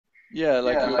Yeah,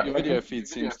 like your video feed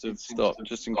seems to have stopped,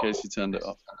 just in case you turned it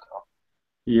off.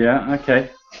 Yeah, okay.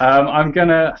 I'm going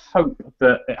to hope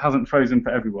that it hasn't frozen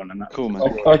for everyone. And that's Cool, man.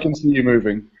 I can see you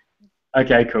moving.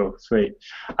 Okay, cool, sweet.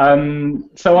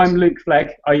 So I'm Luke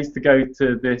Flegg. I used to go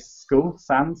to this school,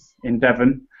 Sands, in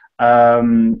Devon,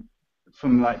 from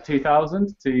like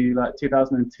 2000 to like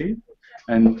 2002.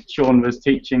 And Sean was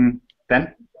teaching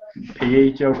then,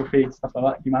 PE, geography, stuff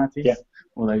like that, humanities, yeah,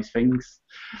 all those things.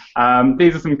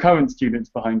 These are some current students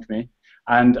behind me.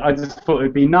 And I just thought it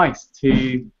would be nice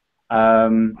to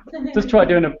just try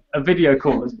doing a video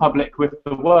call that's public with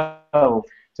the world,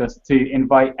 just to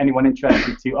invite anyone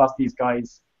interested to ask these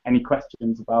guys any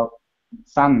questions about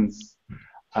SANS.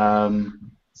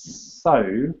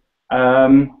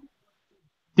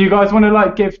 Do you guys want to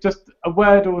like give just a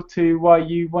word or two why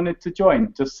you wanted to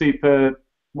join? Just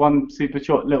one super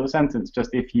short little sentence, just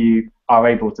if you are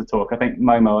able to talk. I think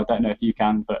Momo, I don't know if you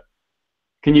can, but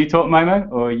can you talk, Momo,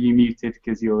 or are you muted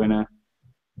because you're in a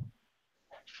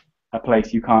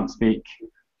place you can't speak?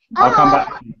 I'll come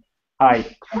back to you. Hi.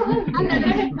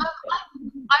 I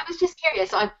was just curious,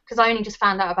 because I only just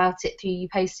found out about it through you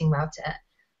posting about it.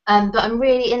 But I'm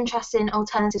really interested in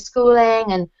alternative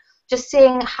schooling and just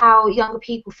seeing how younger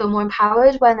people feel more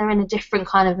empowered when they're in a different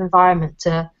kind of environment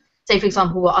to, say, for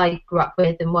example, what I grew up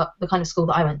with and what the kind of school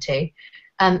that I went to.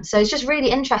 So it's just really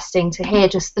interesting to hear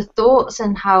just the thoughts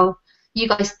and how you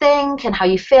guys think and how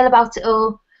you feel about it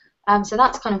all. So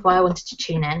that's kind of why I wanted to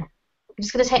tune in. I'm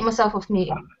just going to take myself off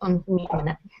mute on mute a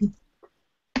minute.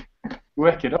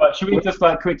 Wicked. Right, should we just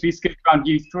like quickly skip around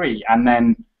you three and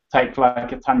then take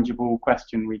like a tangible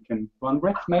question we can run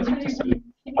with, maybe, just so we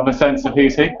have a sense of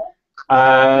who's who?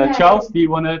 Charles, do you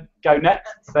want to go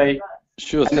next? Say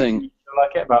sure thing. You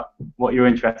like it about what your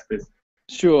interest is.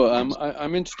 Sure.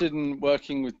 I'm interested in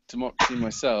working with democracy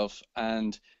myself,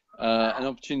 and an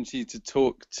opportunity to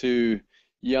talk to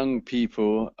young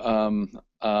people.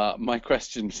 My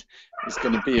question is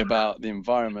going to be about the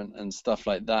environment and stuff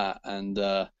like that, and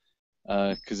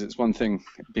because it's one thing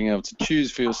being able to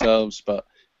choose for yourselves, but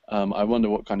I wonder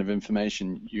what kind of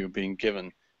information you're being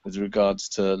given with regards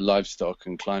to livestock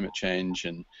and climate change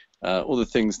and all the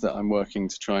things that I'm working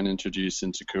to try and introduce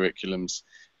into curriculums,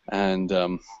 and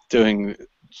doing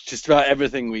just about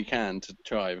everything we can to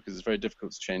try, because it's very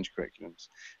difficult to change curriculums.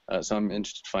 So I'm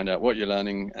interested to find out what you're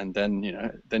learning, and then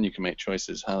you can make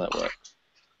choices how that works.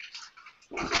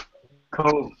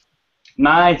 Cool.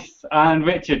 Nice. And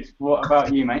Richard, what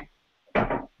about you, mate?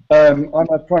 I'm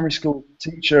a primary school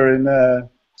teacher in a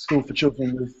school for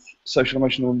children with social,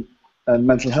 emotional and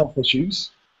mental health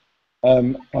issues.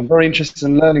 I'm very interested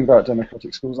in learning about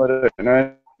democratic schools. I don't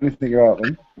know anything about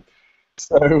them.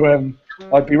 So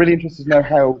I'd be really interested to know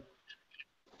how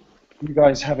you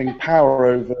guys having power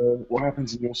over what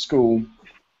happens in your school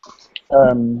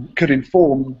could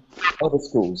inform other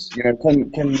schools. You know, can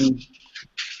you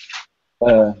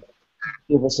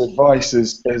give us advice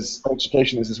as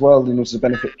educationists as well in order to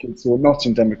benefit kids who are not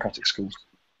in democratic schools?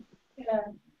 Yeah.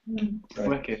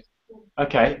 Wicked.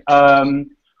 Okay.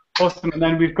 Awesome. And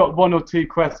then we've got one or two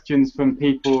questions from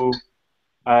people.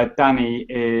 Danny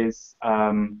is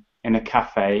in a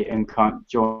cafe and can't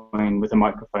join with a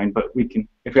microphone, but we can,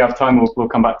 if we have time, we'll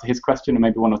come back to his question and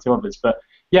maybe one or two others. But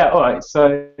yeah, all right.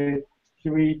 So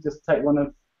should we just take one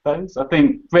of those? I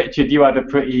think Richard, you had a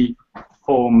pretty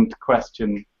formed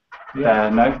question there.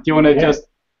 No? Do you want to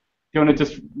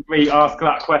just re-ask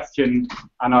that question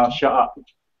and I'll shut up?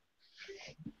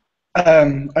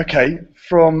 Okay.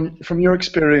 From your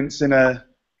experience in a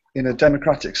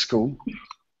democratic school,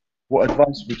 what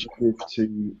advice would you give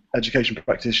to education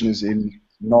practitioners in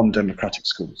non-democratic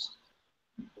schools?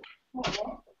 What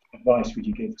advice would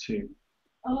you give to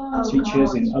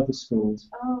teachers in other schools?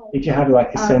 If you had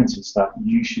like a sentence that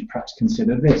you should perhaps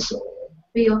consider this, or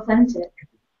be authentic.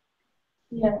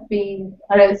 Yeah,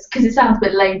 I know, because it sounds a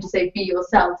bit lame to say be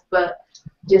yourself, but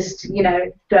just,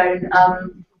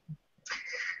 don't,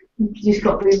 you just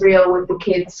got to be real with the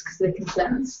kids because they can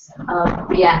sense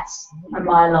BS a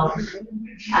mile off.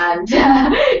 And,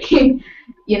 if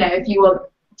you want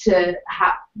to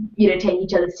take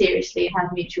each other seriously and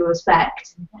have mutual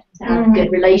respect and have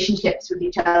good relationships with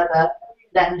each other,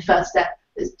 then the first step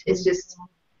is just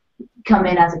come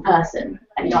in as a person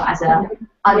and not as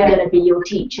I'm going to be your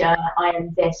teacher, I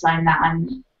am this, I am that,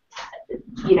 and this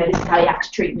is how you have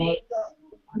to treat me.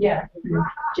 Yeah. And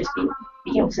just be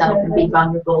yourself and be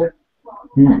vulnerable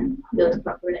and build a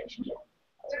proper relationship.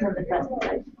 That's one of the first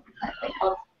things I think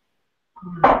of.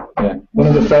 Yeah. One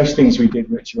of the first things we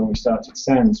did, Richard, when we started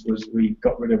SANS was we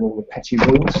got rid of all the petty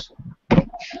rules.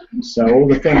 So all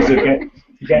the things that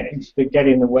get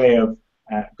in the way of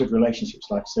good build relationships,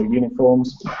 like so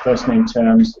uniforms, first name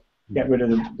terms. Get rid of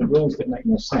the rules that make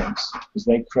no sense, because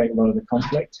they create a lot of the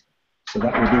conflict. So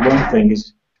that would be one thing,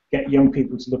 is get young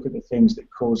people to look at the things that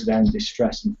cause them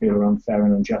distress and feel unfair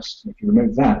and unjust. And if you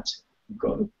remove that, you've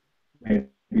got maybe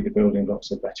the building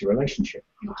blocks of a better relationship.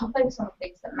 You can focus on the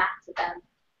things that matter then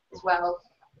as well.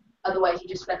 Otherwise, you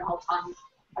just spend the whole time.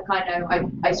 Like I know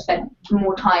I spent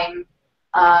more time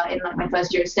in like my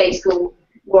first year of state school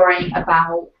worrying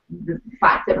about the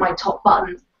fact that my top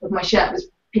button of my shirt was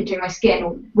pinching my skin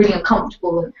or really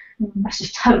uncomfortable, and that's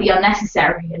just totally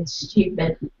unnecessary and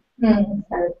stupid.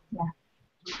 So yeah.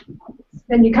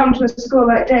 Then you come to a school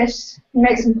like this, you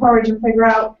make some porridge and figure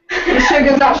out the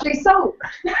sugar's actually salt.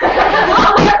 I'm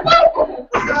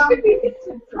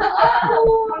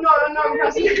not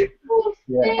impressed.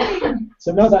 Yeah.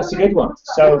 So no, that's a good one.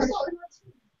 So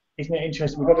isn't it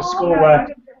interesting? We've got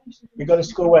a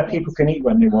school where people can eat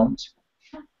when they want.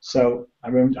 So I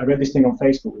read this thing on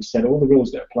Facebook which said all the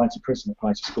rules that apply to prison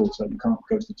apply to school. So you can't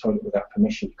go to the toilet without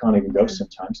permission. You can't even go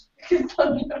sometimes.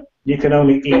 You can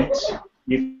only eat.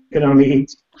 You can only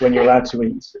eat when you're allowed to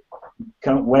eat. You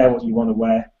can't wear what you want to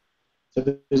wear. So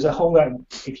there's a whole lot.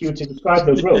 If you were to describe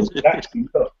those rules, it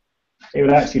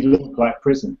would actually look like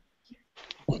prison.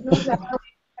 You're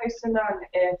supposed to learn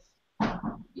if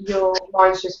your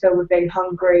mind's just filled with being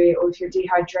hungry, or if you're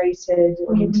dehydrated,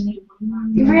 or you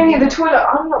really need the toilet.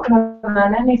 I'm not going to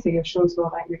learn anything if Sean's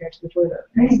not letting me go to the toilet,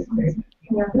 basically.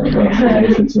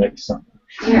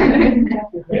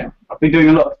 Yeah. I've been doing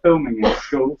a lot of filming in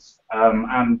schools,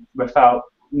 and without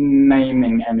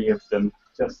naming any of them,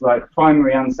 just like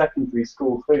primary and secondary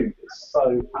school food is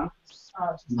so pants.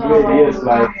 It really is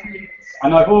like,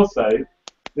 and I've also,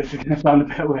 this is going to sound a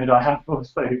bit weird, I have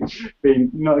also been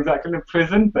not exactly in a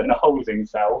prison, but in a holding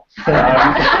cell.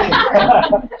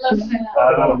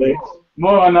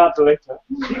 More on that later.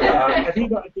 Have you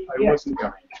got a DBS? I wasn't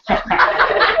going.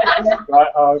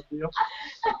 Right,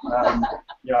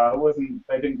 yeah, I wasn't,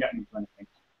 they didn't get me for anything.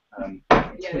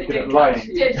 Yeah, they good at did. lying.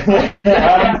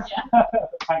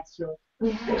 Thanks, Sean.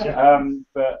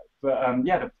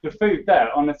 Yeah, the food there,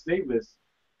 honestly, was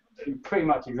pretty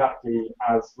much exactly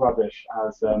as rubbish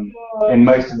as in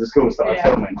most of the schools that I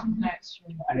film in.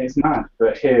 And it's mad,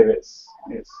 but here it's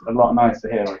a lot nicer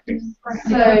here, I think.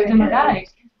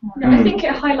 I think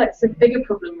it highlights a bigger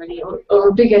problem, really, or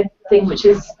a bigger thing, which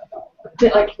is a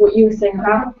bit like what you were saying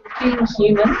about being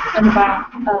human and about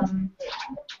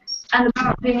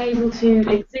being able to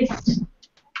exist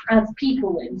as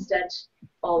people instead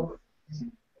of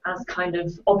as kind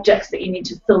of objects that you need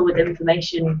to fill with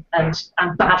information and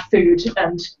bad food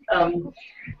and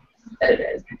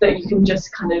that you can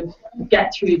just kind of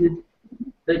get through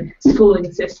the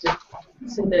schooling system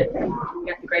so that you can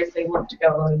get the grades they want to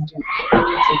go on and do.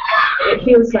 It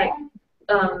feels like,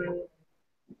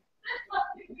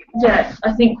 yeah,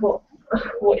 I think what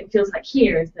it feels like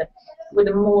here is that with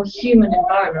a more human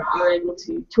environment, you're able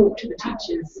to talk to the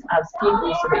teachers as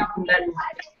people so that you can then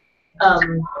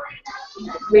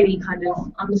really kind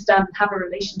of understand and have a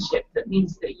relationship that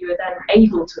means that you are then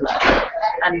able to learn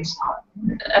and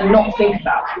not think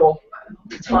about your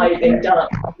tie being done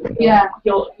up. Yeah.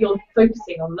 You're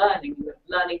focusing on learning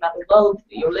about the world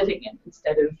that you're living in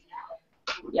instead of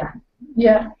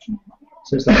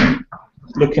So it's like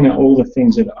looking at all the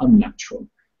things that are unnatural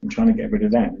and trying to get rid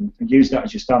of them and use that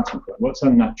as your starting point. What's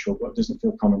unnatural? What doesn't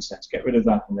feel common sense? Get rid of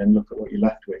that and then look at what you're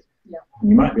left with. Yeah. And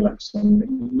you might be left with something that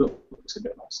looks a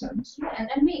bit like sense.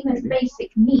 And meeting those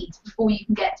basic needs before you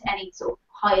can get to any sort of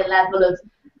higher level of,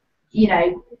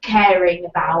 caring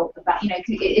about,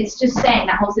 it's just saying,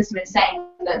 that whole system is saying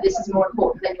that this is more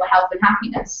important than your health and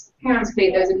happiness. Basically,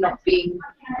 those are not being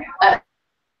at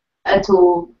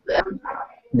all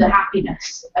the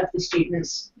happiness of the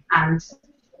students and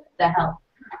their health.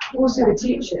 Also the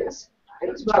teachers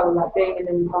as well, like being in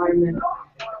an environment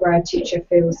where a teacher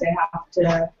feels they have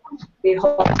to be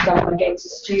hostile against a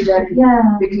student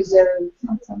because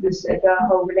of the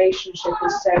whole relationship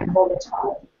is so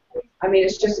volatile. I mean,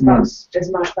 it's just about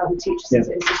as much about the teachers as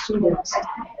it is the students.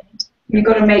 You've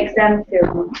got to make them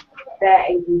feel they're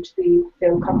able to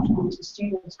feel comfortable with the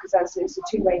students, because it's a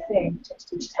two-way thing.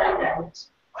 Teach that's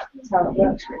how it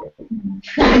works, really.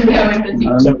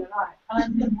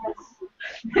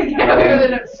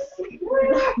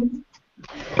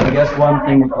 I guess one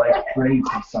thing with like creating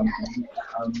something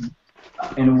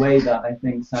in a way that I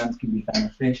think SANS can be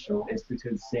beneficial is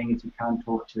because seeing as you can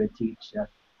talk to a teacher,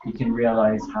 you can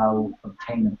realize how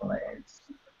obtainable it is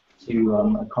to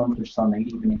accomplish something,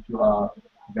 even if you are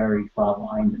very far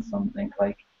behind at something.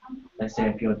 Like, let's say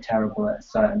if you're terrible at a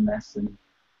certain lesson,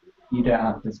 you don't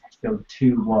have to feel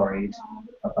too worried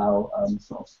about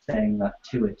sort of saying that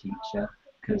to a teacher,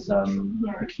 because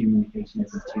the communication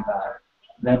isn't too bad.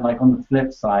 Then, like on the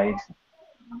flip side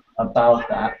about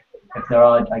that, if there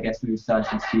are, I guess, maybe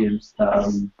certain students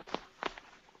that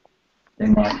they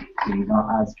might be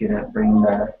not as good at bringing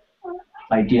their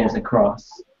ideas across,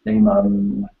 they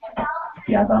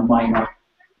that might not,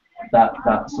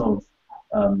 that sort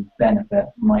of benefit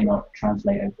might not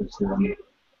translate over to them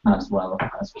as well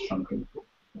as for some people.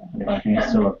 I think it's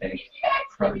still a big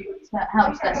pro. That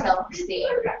helps their self-esteem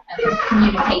and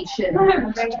communication.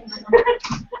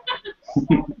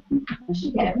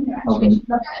 Yeah,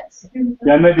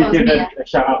 maybe give a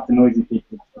shout out to noisy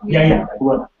people. Yeah.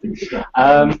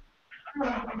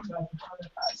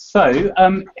 So,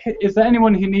 is there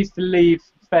anyone who needs to leave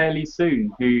fairly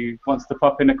soon who wants to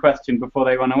pop in a question before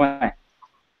they run away?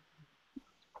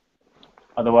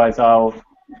 Otherwise, I'll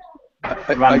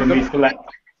randomly select.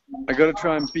 I got to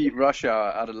try and beat rush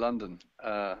hour out of London.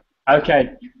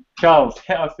 Okay, Charles,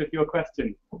 hit us with your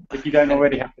question if you don't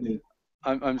already have to leave.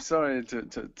 I'm sorry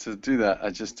to do that. I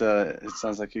just it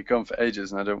sounds like you've gone for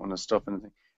ages, and I don't want to stop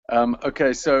anything.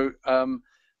 Okay, so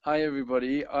hi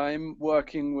everybody. I'm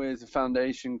working with a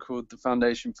foundation called the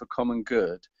Foundation for Common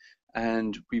Good,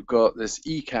 and we've got this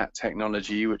ECAT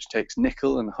technology which takes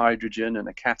nickel and hydrogen and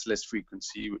a catalyst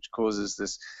frequency, which causes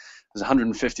this. There's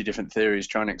 150 different theories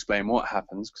trying to explain what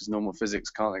happens, because normal physics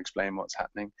can't explain what's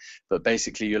happening. But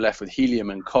basically, you're left with helium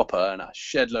and copper, and a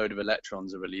shed load of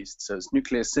electrons are released. So it's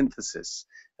nuclear synthesis,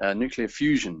 nuclear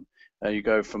fusion. You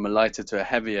go from a lighter to a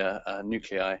heavier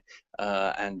nuclei,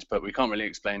 but we can't really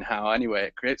explain how. Anyway,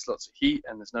 it creates lots of heat,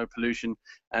 and there's no pollution.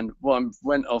 And what I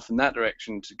went off in that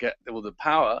direction to get all the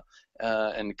power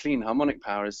and clean harmonic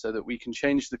power is so that we can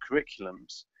change the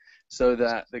curriculums, so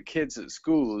that the kids at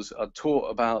schools are taught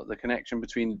about the connection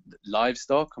between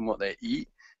livestock and what they eat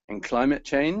and climate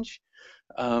change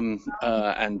and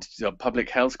the public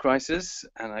health crisis.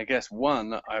 And I guess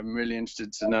I'm really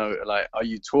interested to know, like, are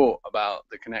you taught about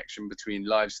the connection between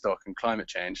livestock and climate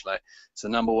change? Like, it's the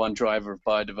 #1 driver of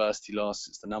biodiversity loss.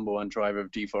 It's the #1 driver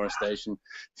of deforestation.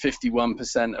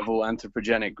 51% of all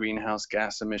anthropogenic greenhouse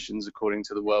gas emissions, according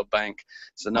to the World Bank.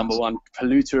 It's the #1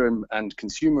 polluter and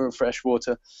consumer of fresh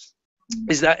water.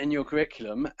 Is that in your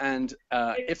curriculum? And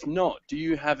if not, do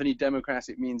you have any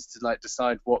democratic means to like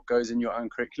decide what goes in your own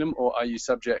curriculum, or are you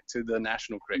subject to the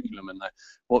national curriculum? And like,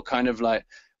 what kind of like,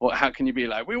 how can you be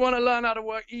like, we want to learn how to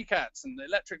work ECATs and the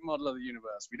electric model of the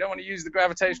universe. We don't want to use the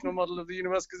gravitational model of the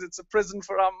universe because it's a prison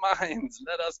for our minds.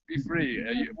 Let us be free.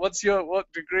 What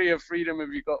degree of freedom have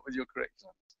you got with your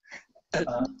curriculum?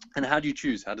 And how do you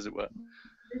choose? How does it work?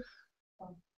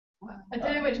 I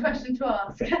don't know which question to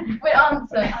ask. Wait,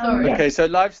 answer, sorry. Okay, so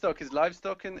livestock is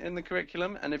livestock in the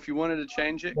curriculum, and if you wanted to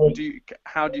change it,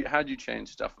 how do you change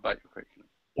stuff about your curriculum?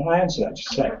 Can I answer that?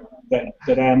 Just say that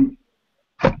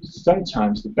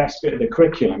sometimes the best bit of the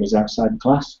curriculum is outside the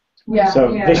class.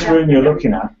 This room you're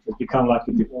looking at has become like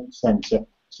a debate centre.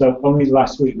 So only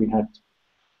last week we had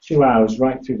 2 hours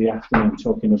right through the afternoon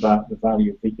talking about the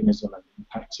value of veganism and the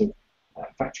impact of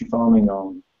factory farming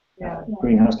on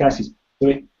greenhouse gases.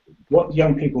 So what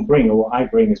young people bring, or what I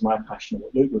bring as my passion, or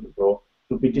what Luke would have brought,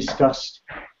 will be discussed.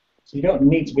 So you don't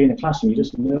need to be in the classroom, you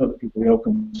just know that people are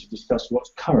open to discuss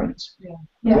what's current.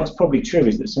 What's probably true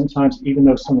is that sometimes, even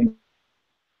though something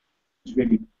is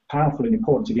really powerful and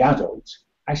important to the adult,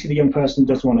 actually the young person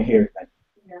doesn't want to hear it then.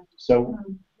 So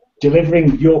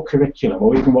delivering your curriculum,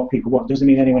 or even what people want, doesn't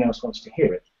mean anyone else wants to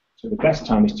hear it. So the best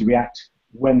time is to react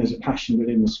when there's a passion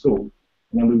within the school,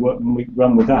 and then we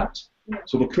run with that.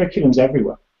 So the curriculum's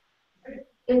everywhere.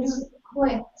 It's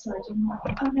quite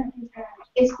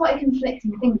a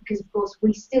conflicting thing, because of course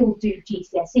we still do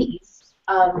GCSEs.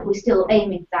 We're still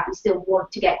aiming for that. We still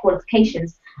want to get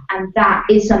qualifications, and that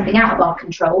is something out of our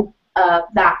control.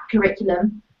 That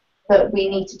curriculum that we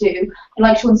need to do.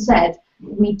 Like Sean said,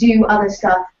 we do other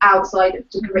stuff outside of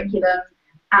the curriculum,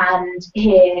 and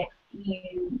here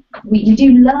you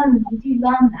do learn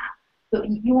that, but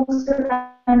you also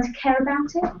learn to care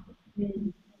about it.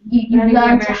 You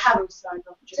learn to have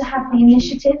the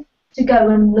initiative to go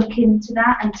and look into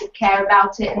that and to care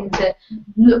about it and to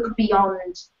look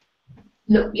beyond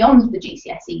the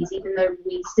GCSEs, even though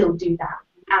we still do that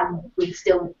and we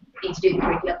still need to do the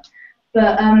curriculum.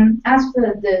 But as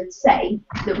for the say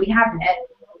that we have in it,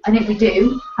 I think we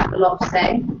do have a lot of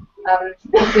say.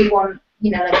 If we want,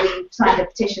 like we signed a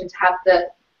petition to have the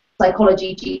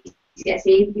psychology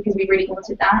GCSE because we really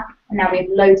wanted that, and now we have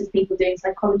loads of people doing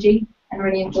psychology and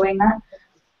really enjoying that.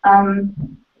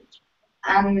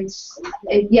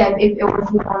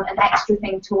 If we want an extra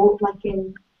thing taught, like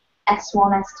in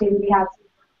S1, S2, we have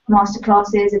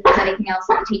masterclasses, if there's anything else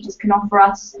that the teachers can offer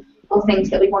us, or things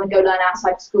that we want to go learn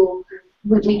outside school,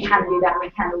 we can do that, we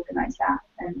can organise that.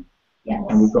 And yes.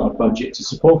 And we've got a budget to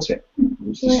support it,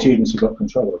 which the students have got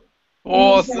control of.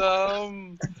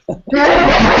 Awesome!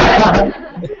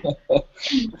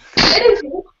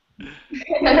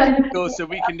 Cool, so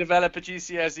we can develop a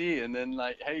GCSE and then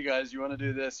like, hey guys, you want to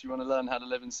do this, you want to learn how to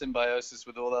live in symbiosis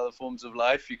with all other forms of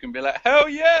life, you can be like, hell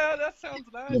yeah, that sounds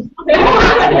nice.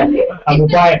 And we'll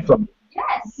buy it from you.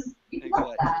 Yes,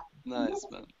 Exactly. Nice,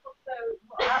 man. So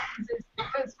what happens is,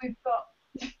 because we've got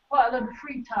quite a lot of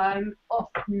free time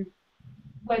often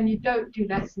when you don't do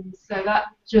lessons, so that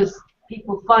just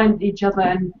people find each other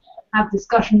and have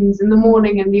discussions in the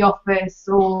morning in the office,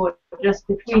 or just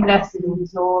between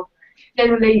lessons, or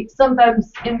generally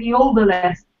sometimes in the older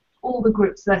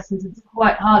groups lessons, it's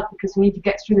quite hard because we need to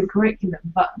get through the curriculum,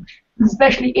 but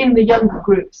especially in the younger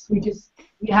groups, we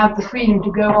have the freedom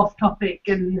to go off topic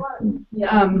and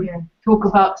talk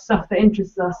about stuff that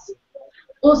interests us.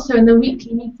 Also, in the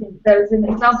weekly meeting, there was an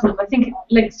example of, I think it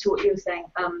links to what you were saying,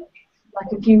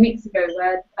 like a few weeks ago,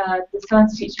 where the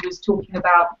science teacher was talking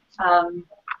about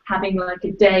having like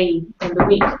a day in the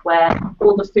week where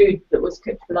all the food that was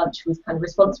cooked for lunch was kind of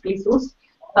responsibly sourced.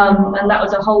 And that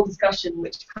was a whole discussion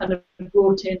which kind of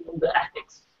brought in all the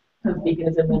ethics of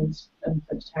veganism and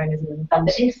vegetarianism. And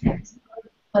it is.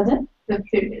 Pardon? The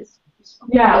food is.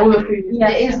 Yeah, all the food is.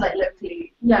 Yeah, it is like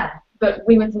locally. Yeah, but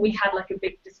we had like a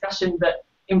big discussion that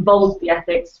involved the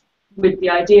ethics, with the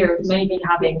idea of maybe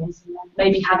having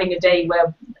a day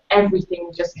where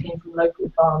everything just came from local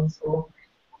farms, or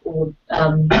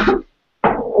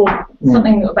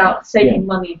something about saving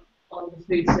money on the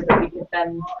food so that we could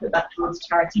then put that towards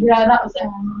charity. Yeah, that was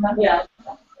yeah.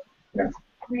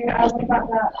 What about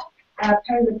that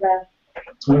polar bear?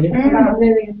 Mm-hmm. About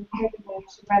Lily and the polar bear.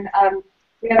 When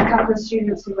we had a couple of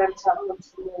students who went up onto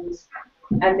the walls,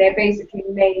 and they basically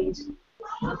made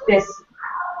this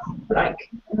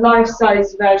like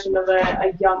life-size version of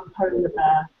a young polar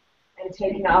bear and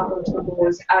taking it up onto the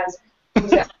walls as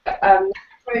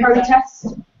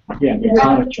protest. Yeah,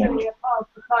 climate change.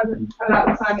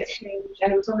 About climate change,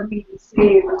 and it was on the BBC.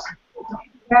 It was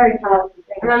very powerful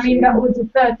thing. And I mean, that was a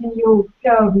 13-year-old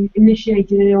girl who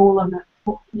initiated it all on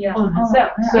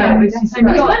herself. So it's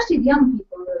especially the young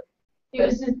people. It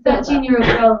was a 13-year-old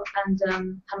girl and her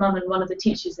mum and one of the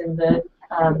teachers in the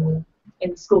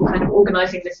school kind of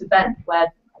organising this event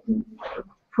where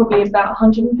probably about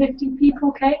 150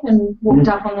 people came and walked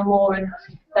up on the moor, and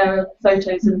there were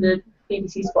photos and the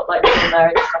BBC spotlight was on there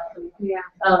and stuff. And,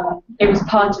 it was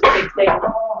part of the big thing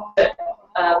that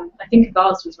I think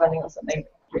Vars was running or something,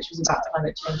 which was about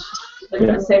climate change. But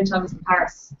at the same time as the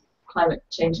Paris Climate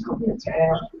Change Conference.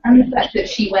 And the fact that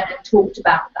she went and talked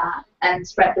about that and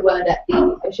spread the word at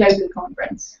the Ashoka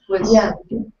conference was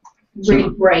really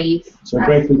brave. So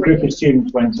a group of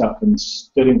students went up and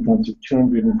stood in front of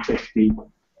 250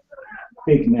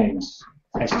 big names.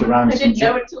 Esther Ransom, I didn't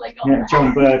know until I got there.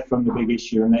 John Bird from The Big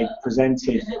Issue, and they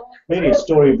presented really a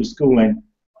story of the school in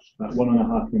about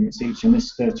 1.5 minutes each, and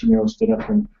this 13-year-old stood up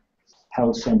and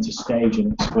held centre stage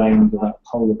and explained about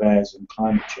polar bears and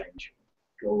climate change.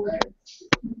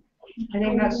 I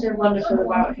think that's so wonderful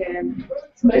about him,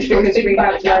 because we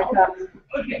have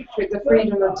with the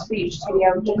freedom of speech to be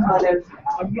able to kind of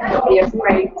not be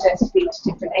afraid to speak to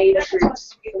different age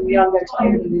groups, from younger to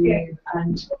older than you,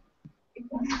 and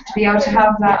to be able to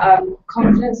have that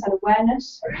confidence and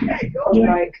awareness of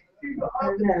like, I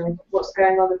don't know, what's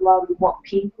going on in the world and what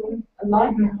people are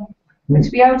like, and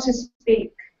to be able to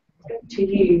speak to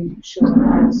you,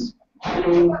 Sean, as a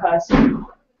normal person.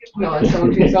 Not as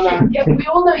someone who's on a we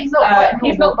all know he's not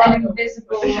an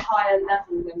invisible higher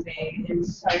level than me.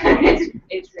 It's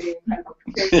really incredible.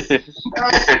 Because there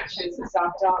are teachers at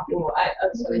South Dartmoor,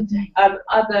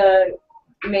 other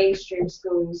mainstream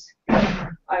schools,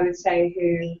 I would say,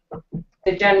 who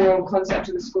the general concept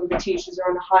of the school, the teachers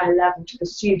are on a higher level to the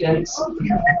students,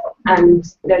 and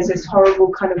there's this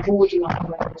horrible kind of borderline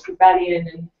where there's rebellion,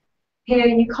 and here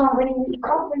you can't really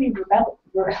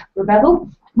rebel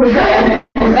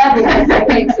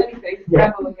against anything.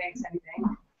 Rebel against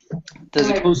anything. There's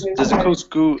a cool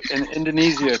school in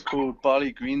Indonesia called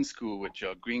Bali Green School, which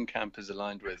our Green Camp is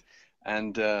aligned with,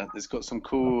 and it's got some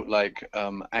cool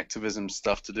activism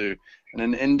stuff to do.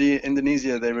 And in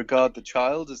Indonesia, they regard the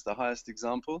child as the highest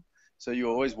example. So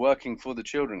you're always working for the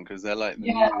children because they're like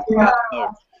the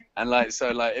hope. And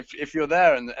if you're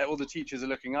there and all the teachers are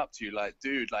looking up to you, like,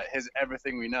 dude, like, here's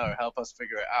everything we know, help us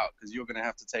figure it out because you're gonna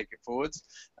have to take it forwards.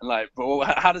 And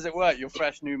but how does it work? Your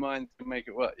fresh new mind can make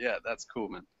it work. Yeah, that's cool,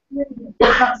 man.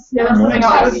 That's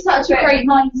such a great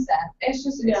mindset. It's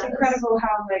incredible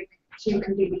how two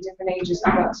completely different ages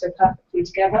to work so perfectly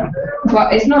together.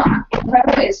 But it's not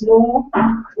whether it's normal.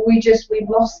 We've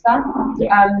lost that.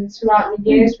 And throughout the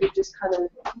years, we've just kind of,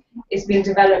 it's been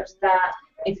developed that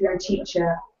if you're a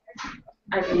teacher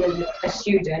and you're a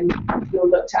student, you're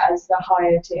looked at as the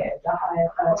higher tier, the higher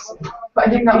person. But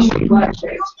I think that should be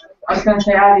workshopped. I was going to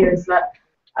say earlier is that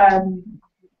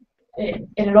in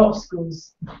a lot of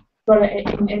schools, but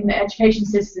in the education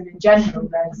system in general,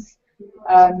 there's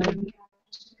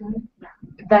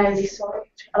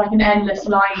like an endless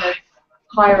line of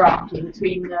hierarchy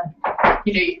between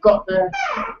you've got the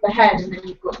head, and then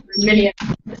you've got the million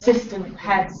assistant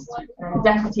heads,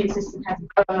 deputy assistant heads,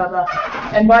 blah, blah, blah.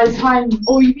 And by the time,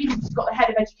 or you've even got the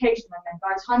head of education, and then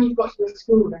by the time you've got to the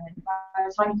school, and then by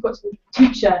the time you've got to the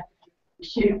teacher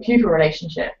pupil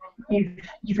relationship,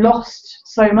 you've lost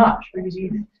so much because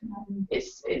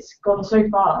it's gone so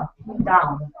far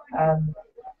down.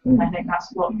 I think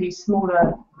that's what these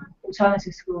smaller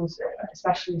alternative schools,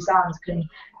 especially SANS, can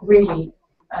really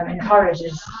encourage,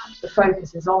 is the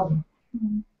focus is on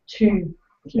two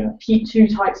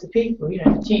types of people,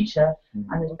 the teacher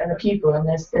and the pupil, and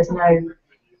there's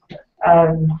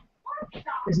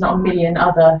not a million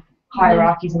other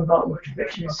hierarchies involved,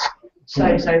 which is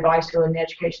so vital in the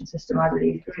education system, I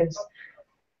believe, because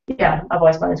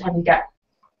otherwise by the time you get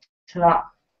to that,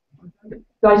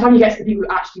 by the time you get to the people who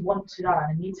actually want to learn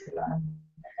and need to learn,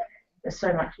 there's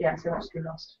so much to be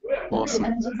lost.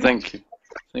 Awesome. Thank you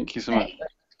so much.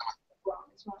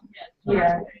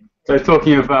 Yeah. So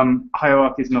talking of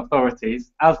hierarchies and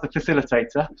authorities, as the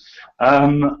facilitator,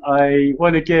 I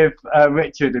want to give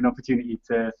Richard an opportunity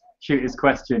to shoot his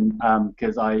question,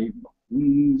 because I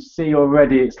see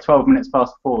already it's 12 minutes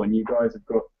past 4 and you guys have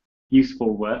got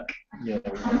useful work.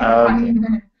 Richard,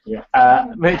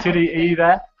 are you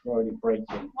there? We're already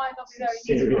breaking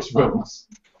serious rules.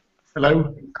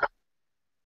 Hello.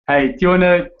 Hey, do you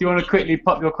wanna quickly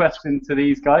pop your question to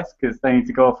these guys, because they need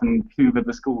to go off and hoover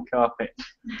the school carpet?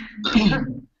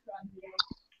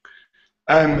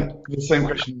 The same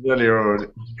question as earlier,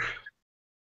 or?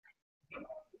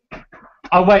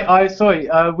 Oh wait, sorry.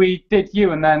 We did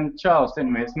you and then Charles,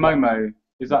 didn't we? It's Momo.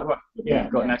 Is that what? Yeah.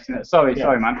 Got next to it. Sorry,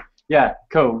 man. Yeah,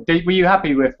 cool. Were you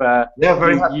happy with? Yeah,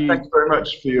 very happy. Thank you very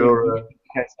much for your.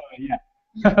 Okay, sorry, yeah.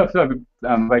 Sorry,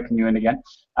 I'm waking you in again.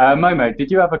 Momo,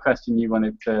 did you have a question you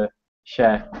wanted to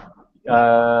share?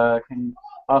 Can you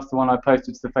ask the one I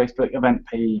posted to the Facebook event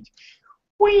page?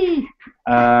 Whee!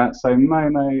 So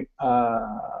Momo,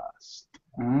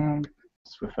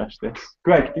 let's refresh this.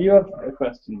 Greg, do you have a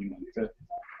question you want to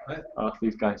ask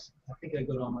these guys? I think I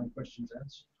got all my questions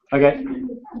answered. Okay.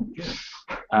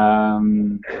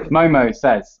 Momo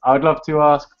says, I would love to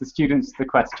ask the students the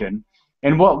question,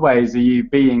 in what ways are you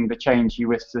being the change you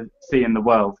wish to see in the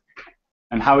world?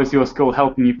 And how is your school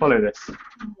helping you follow this?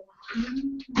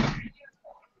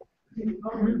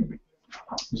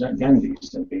 Is that Gandhi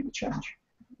still being the change?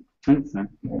 I think so.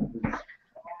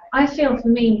 I feel for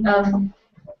me,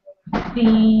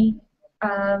 the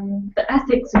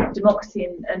ethics of democracy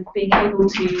and being able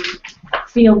to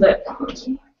feel that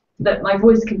my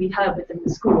voice can be heard within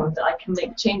the school, and that I can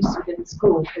make changes within the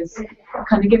school, has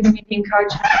kind of given me the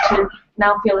encouragement to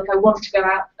now feel like I want to go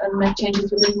out and make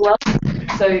changes within the world.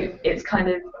 So it's kind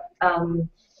of,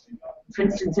 for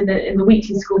instance, in the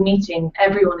weekly school meeting,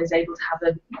 everyone's able to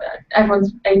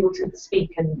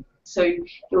speak, and so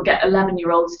you'll get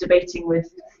 11-year-olds debating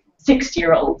with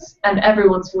 60-year-olds, and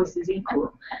everyone's voice is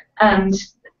equal. And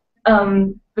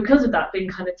because of that, being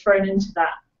kind of thrown into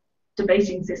that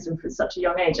debating system for such a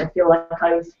young age, I feel like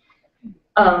I've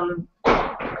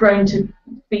grown to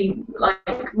be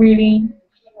like really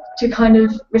to kind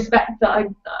of respect that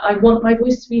I want my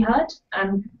voice to be heard,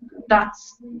 and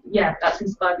that's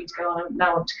inspired me to go on. I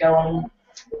now want to go on,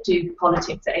 do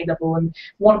politics at A-level, and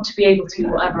want to be able to,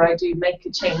 whatever I do, make a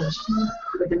change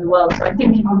within the world. So I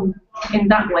think in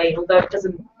that way, although it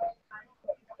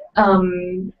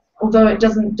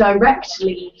doesn't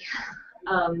directly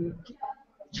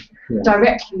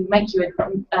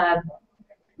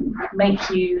make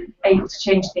you able to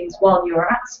change things while you're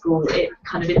at school, it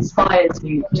kind of inspires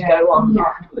you to go on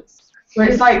afterwards. Well,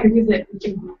 it's like, because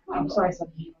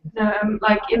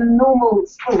like in a normal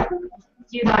school,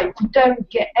 you don't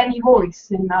get any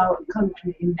voice in our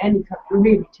country, in any country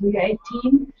really, till you're 18.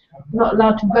 You're not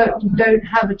allowed to vote. You don't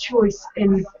have a choice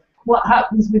in what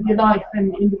happens with your life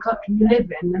and in the country you live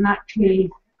in, and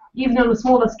actually, even on a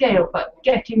smaller scale, but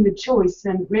getting the choice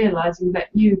and realizing that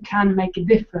you can make a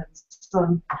difference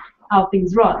on how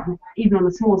things run, even on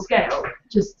a small scale,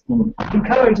 just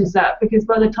encourages that, because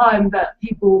by the time that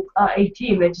people are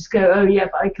 18, they just go, oh yeah,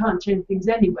 but I can't change things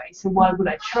anyway, so why would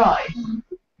I try?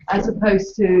 as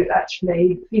opposed to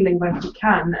actually feeling like you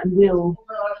can and will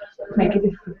make a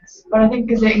difference. But I think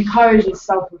because it encourages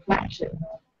self-reflection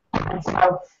and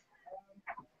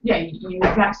you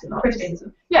reflect a lot.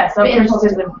 Criticism. Yeah,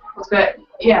 self-criticism, but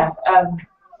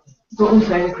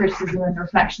also the criticism and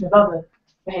reflection of other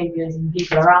behaviours and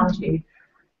people around you.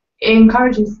 It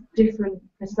encourages different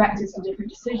perspectives and different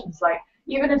decisions. Like,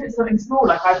 even if it's something small,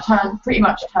 like I've pretty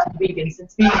much turned vegan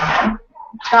since being here,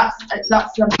 that's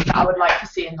something that I would like to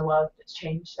see in the world that's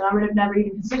changed. And I would have never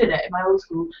even considered it in my old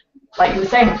school. Like you were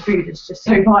saying, food is just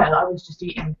so vile. I was just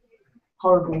eating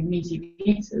horrible meaty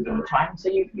pizzas all the time, so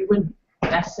you wouldn't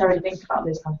necessarily think about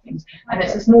those kind of things. And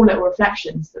it's the small little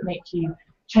reflections that make you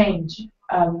change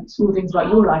small things like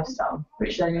your lifestyle,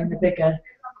 which then in the bigger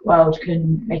world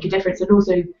can make a difference and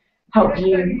also help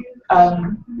you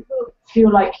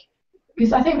feel like,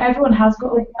 because I think everyone has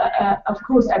got, of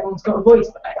course everyone's got a voice,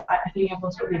 but I think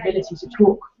everyone's got the ability to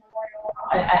talk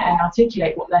and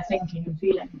articulate what they're thinking and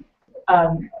feeling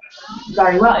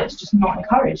very well. It's just not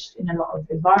encouraged in a lot of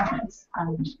environments,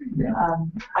 and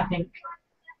I think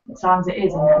it sounds it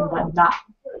is, and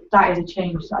that is a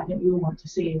change that I think we all want to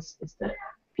see, is that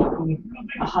people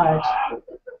are heard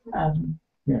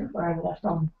wherever they're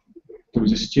from. There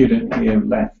was a student here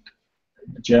left,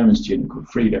 a German student called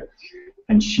Frida,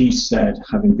 and she said,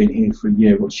 having been here for a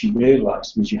year, what she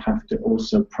realised was you have to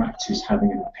also practice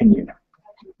having an opinion.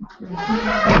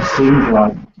 And it seems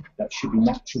like that should be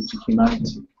natural to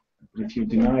humanity, but if you're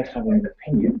denied having an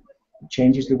opinion, it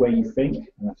changes the way you think.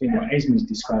 And I think what Esme is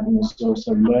describing is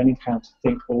also learning how to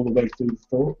think all the way through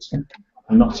thoughts and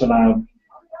not allow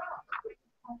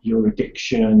your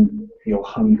addiction, your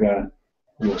hunger,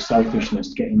 your selfishness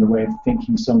to get in the way of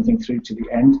thinking something through to the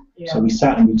end. So we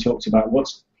sat and we talked about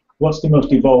what's the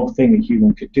most evolved thing a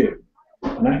human could do.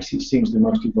 And actually it seems the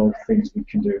most evolved things we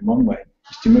can do in one way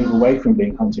is to move away from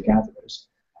being hunter-gatherers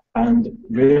and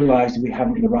realise that we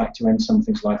haven't the right to end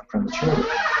something's life prematurely.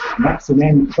 And that's an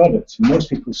end product. Most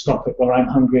people stop at, well, I'm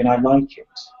hungry and I like it.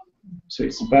 So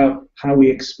it's about how we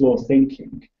explore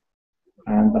thinking.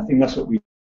 And I think that's what we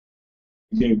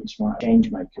do, which might change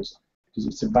makers, because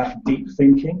it's about deep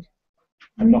thinking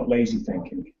and not lazy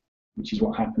thinking, which is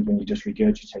what happens when you're just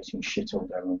regurgitating shit all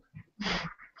day long.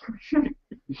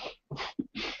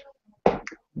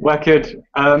 Wicked.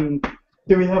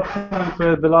 Do we have time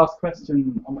for the last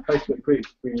question on the Facebook group?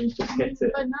 We just get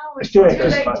to. Let's do it.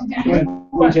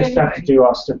 We just have to do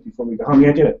our stuff before we go home.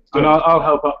 Yeah, do it. And I'll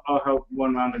help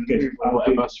one round and good.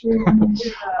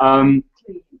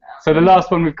 So the last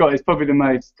one we've got is probably the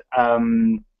most,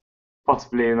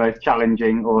 possibly the most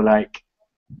challenging, or like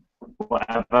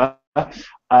whatever.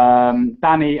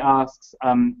 Danny asks,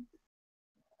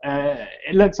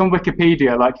 it looks on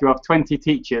Wikipedia like you have 20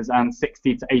 teachers and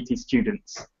 60 to 80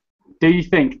 students. Do you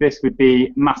think this would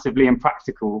be massively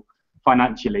impractical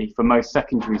financially for most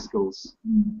secondary schools,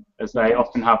 as they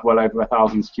often have well over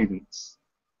 1,000 students?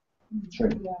 True.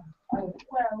 Well,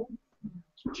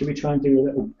 should we try and do a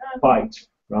little bite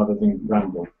rather than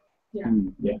ramble?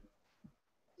 Yeah.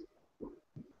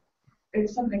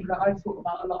 It's something that I've thought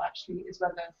about a lot actually, is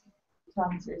whether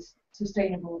plans is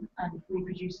sustainable and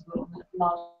reproducible on a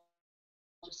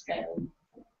larger scale.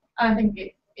 I think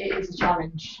it is a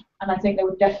challenge, and I think there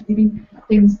would definitely be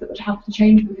things that would have to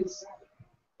change, because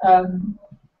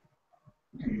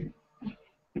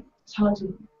it's hard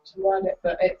to word it,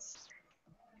 but it's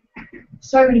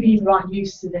so many people aren't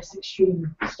used to this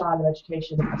extreme style of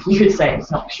education. You could say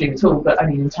it's not extreme at all, but I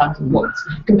mean in terms of what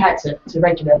compared to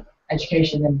regular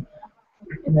education in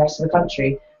the rest of the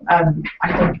country, I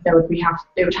think it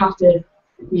would have to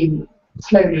be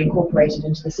slowly incorporated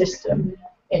into the system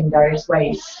in various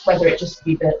ways, whether it just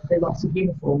be the loss of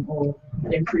uniform or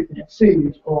the improvement of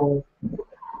food or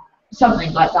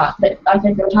something like that. But I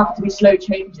think there would have to be slow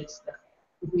changes that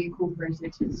would be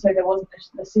incorporated so there wasn't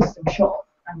a system shock,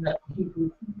 and that people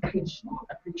could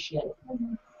appreciate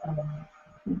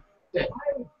that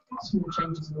small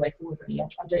changes are the way forward. Really, I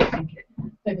don't think it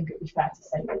would be fair to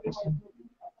say that we can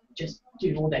just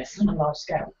do all this on a large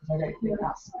scale, because I don't think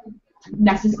that's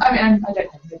necessary. I mean, I don't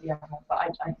think maybe I have, but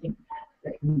I think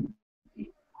that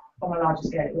on a larger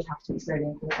scale it would have to be slowly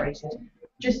incorporated,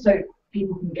 just so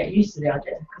people can get used to the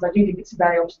idea. Because I do think it's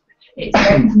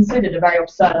considered a very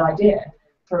absurd idea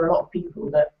for a lot of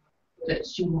people that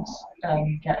students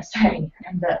get a say,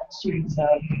 and that students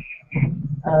are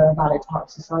a valid part of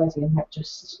society and not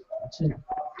just to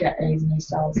get A's and A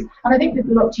stars. And I think that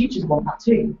a lot of teachers want that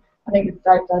too. I think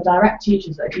the direct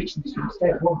teachers that are teaching the students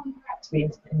don't want to be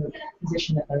in the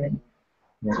position that they're in.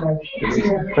 Yeah. So,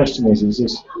 the question is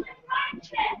this,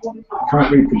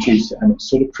 can't reproduce it, and it's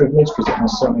sort of privileged because it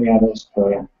has so many adults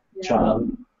per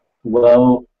child?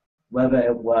 Well, Whether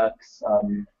it works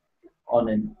on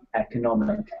an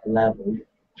economic level,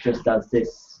 just as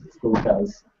this school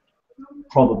does,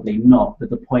 probably not. But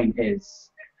the point is,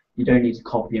 you don't need to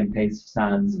copy and paste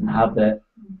SANS and have it,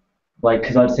 like,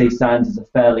 because I'd say SANS is a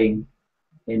fairly,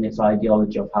 in its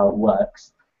ideology of how it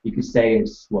works, you could say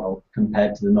it's, well,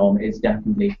 compared to the norm, it's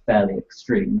definitely fairly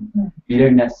extreme. You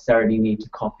don't necessarily need to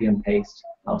copy and paste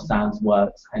how SANS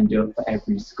works and do it for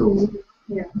every school.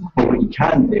 Yeah. But what you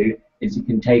can do is you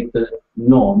can take the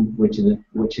norm, which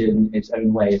in its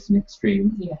own way is an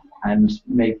extreme, and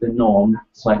make the norm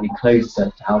slightly closer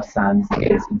to how SANS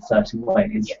is in certain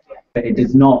ways. But it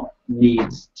does not need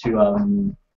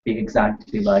to be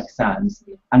exactly like SANS.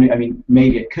 And I mean,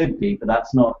 maybe it could be, but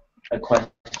that's not a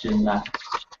question that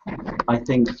I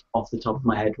think off the top of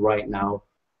my head right now,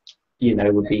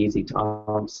 would be easy to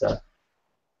answer.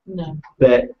 No.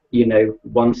 But,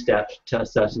 one step to a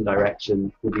certain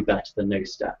direction would be better than no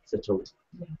steps at all.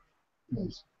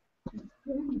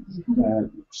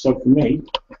 So for me,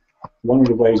 one of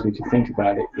the ways we could think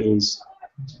about it is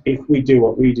if we do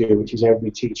what we do, which is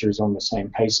every teacher is on the same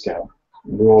pay scale,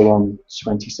 we're all on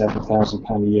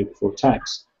 £27,000 a year before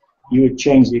tax, you would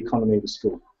change the economy of the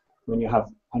school. When you have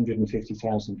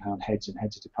 £150,000 heads and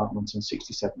heads of departments and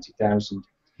 60, 70,000,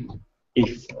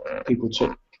 if people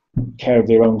took care of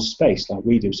their own space like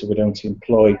we do, so we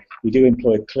do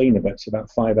employ a cleaner, but it's about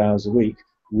 5 hours a week.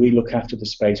 We look after the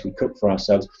space, we cook for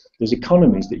ourselves. There's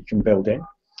economies that you can build in.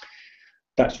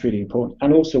 That's really important.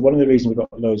 And also, one of the reasons we've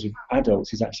got loads of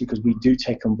adults is actually because we do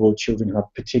take on board children who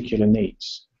have particular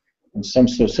needs. And some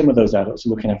of those adults are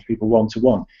looking after people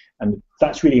one-to-one. And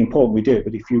that's really important, we do it.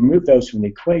 But if you remove those from the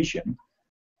equation,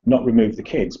 not remove the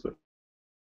kids, but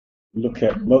look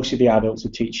at most of the adults are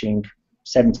teaching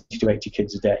 70 to 80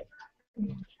 kids a day.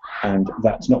 And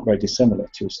that's not very dissimilar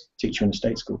to a teacher in a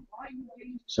state school.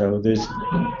 So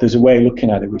there's a way of looking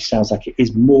at it which sounds like it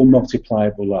is more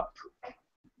multipliable up.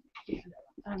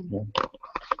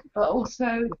 But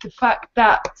also the fact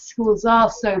that schools are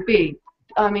so big,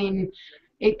 I mean,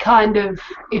 it kind of,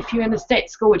 if you're in a state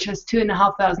school which has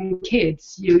 2,500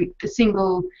 kids, a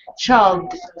single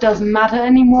child doesn't matter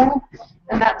anymore.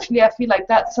 And actually, I feel like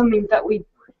that's something that we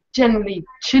generally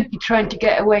should be trying to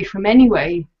get away from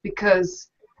anyway, because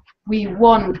we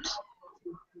want,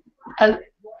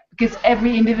 because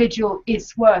every individual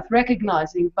is worth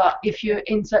recognizing, but if you're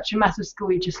in such a massive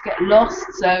school, you just get lost.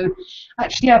 So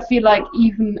actually, I feel like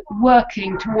even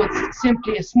working towards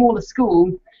simply a smaller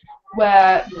school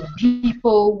where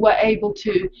people were able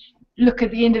to look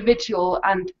at the individual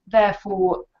and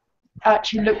therefore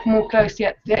actually look more closely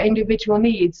at their individual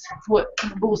needs would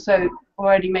also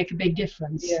already make a big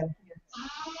difference.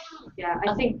 Yeah,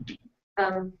 I think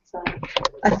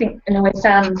I think in a way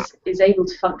SANS is able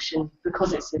to function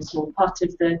because it's so small. Part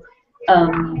of the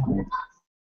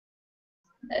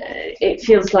it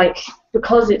feels like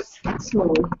because it's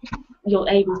small, you're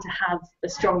able to have a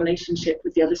strong relationship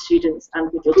with the other students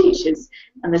and with your teachers,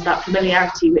 and there's that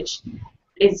familiarity which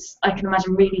is, I can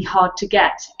imagine, really hard to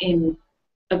get in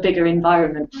a bigger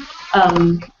environment,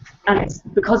 and it's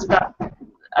because of that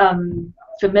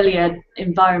familiar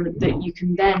environment that you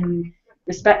can then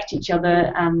respect each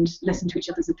other and listen to each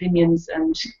other's opinions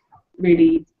and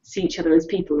really see each other as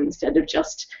people instead of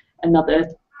just another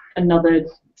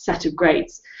set of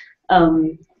grades.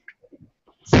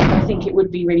 So I think it would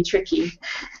be really tricky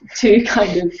to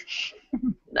kind of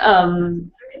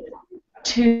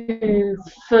to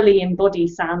fully embody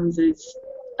SANS's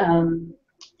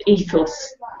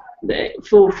ethos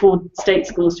for state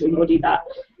schools to embody that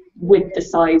with the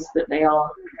size that they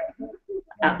are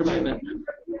at the moment.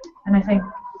 And I think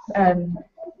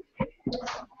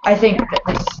that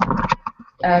this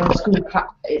school,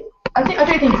 I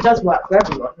don't think it does work for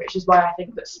everyone, which is why I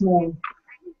think that small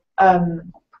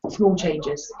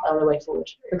changes are the way forward.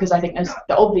 Because I think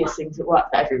the obvious things that work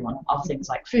for everyone are things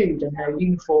like food and their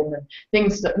uniform and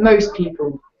things that most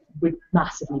people would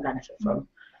massively benefit from,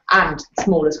 and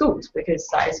smaller schools, because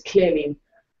that is clearly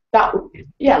that,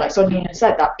 yeah, like Sonia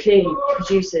said, that clearly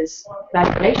produces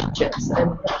better relationships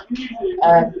and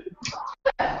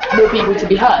more people to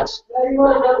be heard.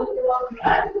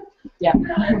 Yeah.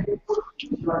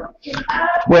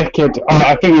 Wicked.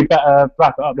 I think we better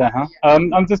wrap it up there, huh?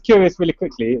 I'm just curious really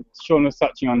quickly, Sean was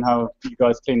touching on how you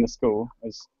guys clean the school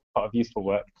as part of useful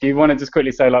work. Do you want to just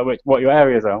quickly say like what your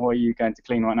areas are? What are you going to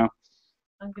clean right now?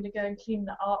 I'm going to go and clean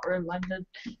the art room. I'm the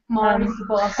the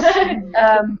boss.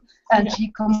 And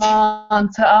she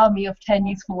commands her army of 10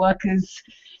 useful workers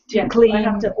to clean I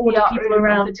have to order people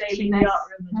around to clean the art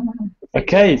room.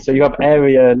 Okay, so you have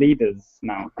area leaders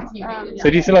now. So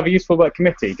do you still have a useful work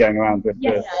committee going around with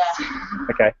Yes.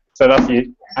 Okay, so that's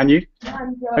you. And you?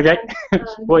 Okay.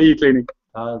 What are you cleaning?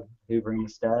 Hoovering the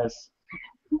stairs.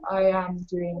 I am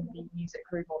doing the music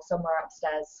room or somewhere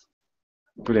upstairs.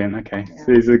 Brilliant, okay.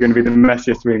 So these are going to be the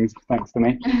messiest rooms, thanks to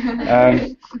me.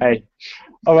 Hey.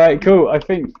 Alright, cool. I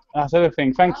think that's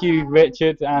everything. Thank you,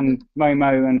 Richard and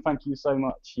Momo, and thank you so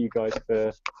much, you guys,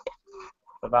 for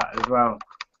that as well.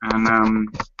 And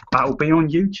that will be on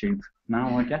YouTube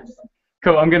now, I guess.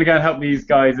 Cool, I'm going to go and help these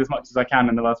guys as much as I can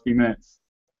in the last few minutes.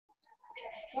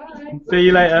 Bye. See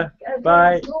you later.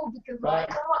 Bye. Bye.